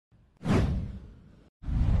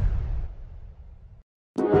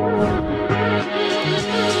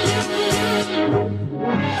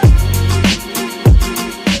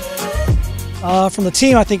From the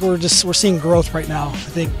team, I think we're seeing growth right now. I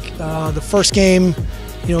think the first game,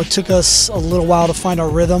 it took us a little while to find our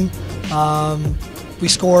rhythm. We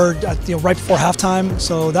scored right before halftime,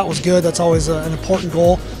 so that was good. That's always an important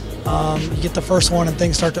goal. You get the first one and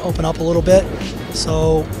things start to open up a little bit.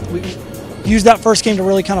 So we used that first game to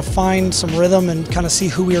really kind of find some rhythm and kind of see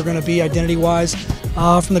who we are going to be identity-wise.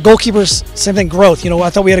 From the goalkeepers, same thing, growth. I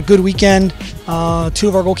thought we had a good weekend. 2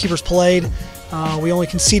 of our goalkeepers played. We only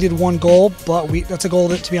conceded 1 goal, but that's a goal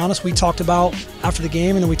that, to be honest, we talked about after the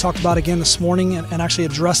game, and then we talked about again this morning and actually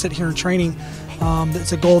addressed it here in training.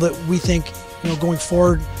 It's a goal that we think, going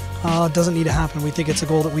forward, doesn't need to happen. We think it's a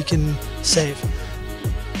goal that we can save.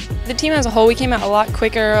 The team as a whole, we came out a lot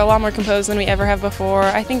quicker, a lot more composed than we ever have before.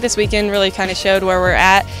 I think this weekend really kind of showed where we're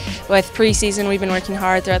at with preseason. We've been working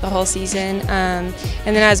hard throughout the whole season. And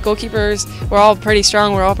then as goalkeepers, we're all pretty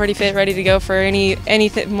strong. We're all pretty fit, ready to go for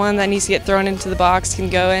anyone that needs to get thrown into the box can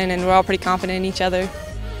go in, and we're all pretty confident in each other.